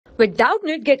With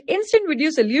Doubtnut, get instant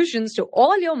video solutions to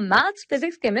all your maths,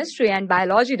 physics, chemistry, and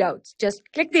biology doubts. Just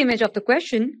click the image of the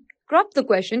question, crop the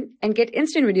question, and get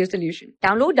instant video solution.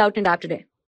 Download Doubtnut app today.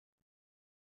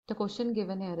 The question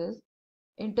given here is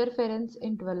interference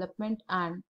in development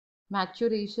and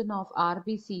maturation of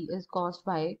RBC is caused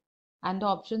by, and the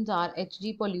options are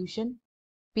Hg pollution,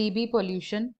 Pb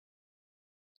pollution,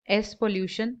 S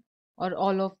pollution, or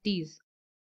all of these.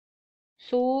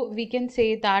 So we can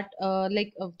say that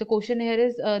the question here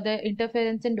is the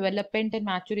interference in development and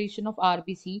maturation of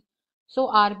RBC. So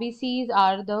RBCs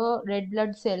are the red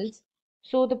blood cells.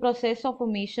 So the process of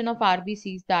formation of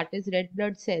RBCs, that is red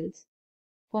blood cells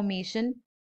formation,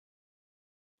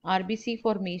 RBC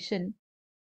formation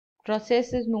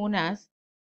process is known as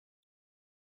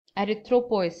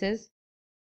erythropoiesis.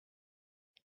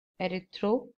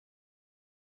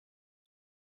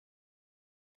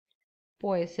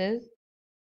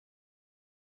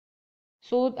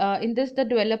 So in this, the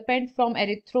development from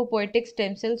erythropoietic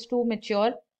stem cells to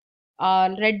mature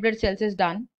red blood cells is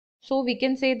done. So we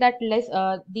can say that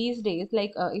these days,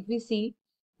 if we see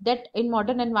that in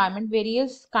modern environment,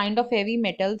 various kind of heavy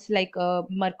metals like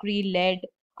mercury, lead,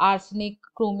 arsenic,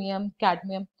 chromium,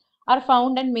 cadmium are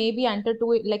found and may be entered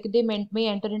to may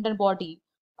enter into the body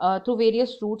through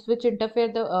various routes which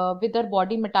interfere with our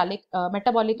body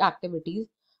metabolic activities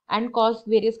and cause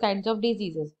various kinds of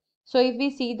diseases. So if we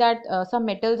see that some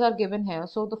metals are given here,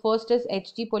 so the first is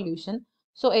Hg pollution.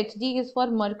 So Hg is for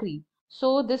mercury.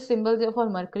 So this symbol is for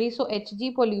mercury. So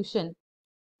Hg pollution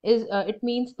is it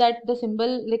means that the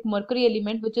symbol like mercury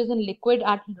element which is in liquid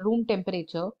at room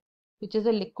temperature, which is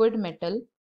a liquid metal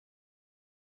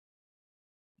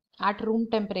at room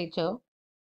temperature,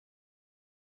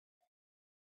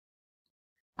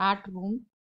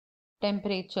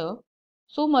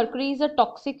 So mercury is a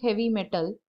toxic heavy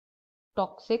metal.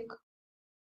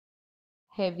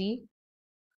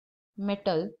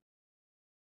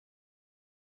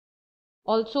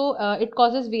 Also, it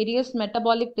causes various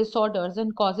metabolic disorders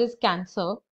and causes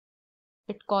cancer.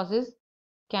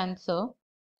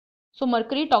 So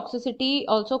mercury toxicity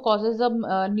also causes a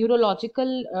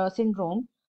neurological syndrome.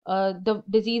 The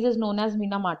disease is known as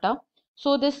Minamata.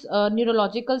 So this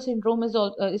neurological syndrome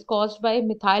is caused by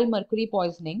methyl mercury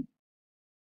poisoning.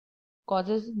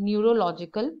 Causes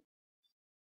neurological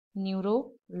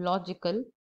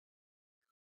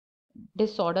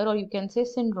disorder, or you can say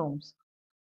syndromes.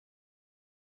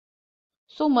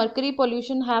 So mercury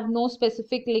pollution have no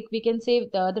specific, like we can say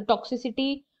the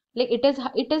toxicity, like it is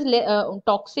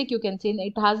toxic, you can say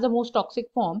it has the most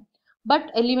toxic form, but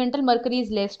elemental mercury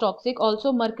is less toxic.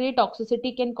 Also mercury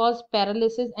toxicity can cause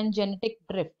paralysis and genetic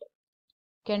drift,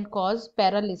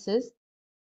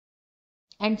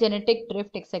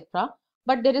 etc.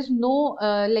 But there is no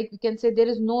like we can say there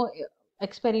is no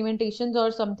experimentations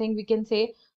or something we can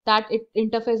say that it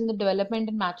interferes in the development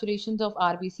and maturations of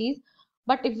RBCs.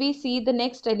 But if we see the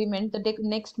next element, the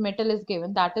next metal is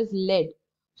given, that is lead.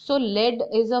 So lead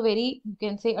is a very, you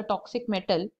can say, a toxic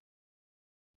metal,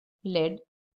 lead,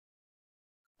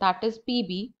 that is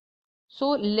Pb. So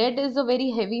lead is a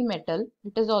very heavy metal.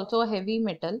 It is also a heavy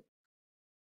metal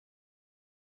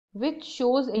which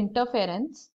shows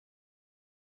interference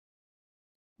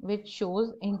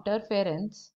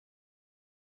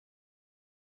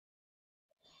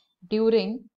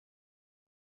during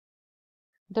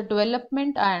the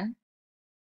development and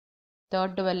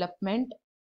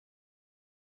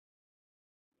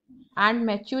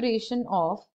maturation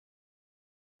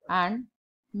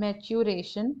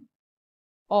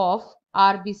of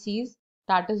RBCs,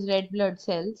 that is red blood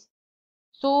cells.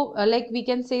 So like we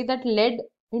can say that lead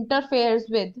interferes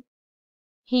with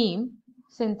heme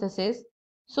synthesis.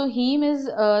 So heme is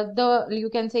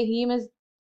heme is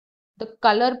the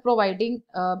color providing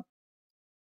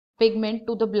pigment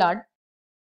to the blood.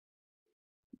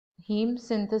 Heme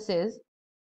synthesis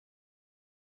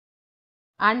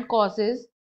and causes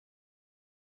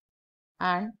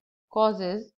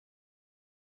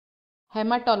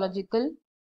hematological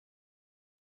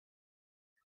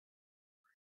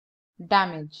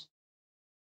damage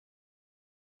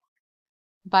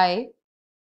by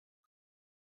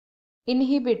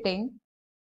inhibiting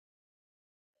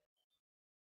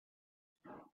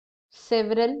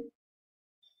several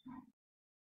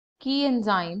key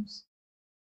enzymes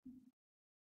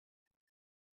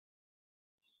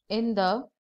in the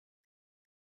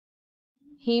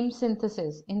heme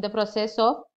synthesis, in the process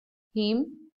of heme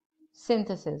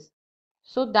synthesis.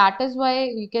 So that is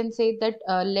why we can say that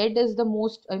lead is the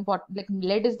most important, like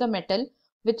lead is the metal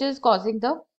which is causing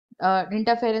the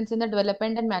interference in the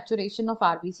development and maturation of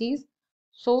RBCs.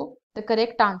 So the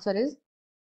correct answer is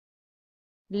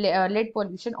lead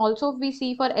pollution. Also, we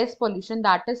see for S pollution,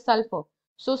 that is sulfur.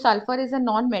 So sulfur is a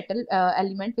non-metal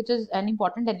element, which is an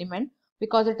important element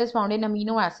because it is found in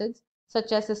amino acids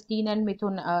such as cysteine and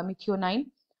methionine,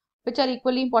 which are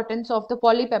equally important of the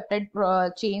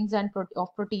polypeptide chains and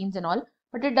of proteins and all.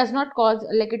 But it does not cause,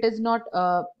 like it is not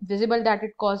visible that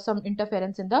it cause some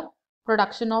interference in the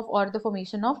production of or the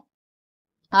formation of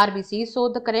RBC. So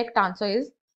the correct answer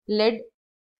is lead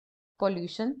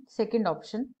pollution. Second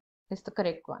option is the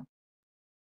correct one.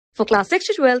 For class 6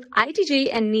 to 12, IIT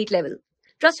JEE and NEET level.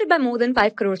 Trusted by more than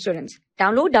 5 crore students.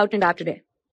 Download Doubtnut app today.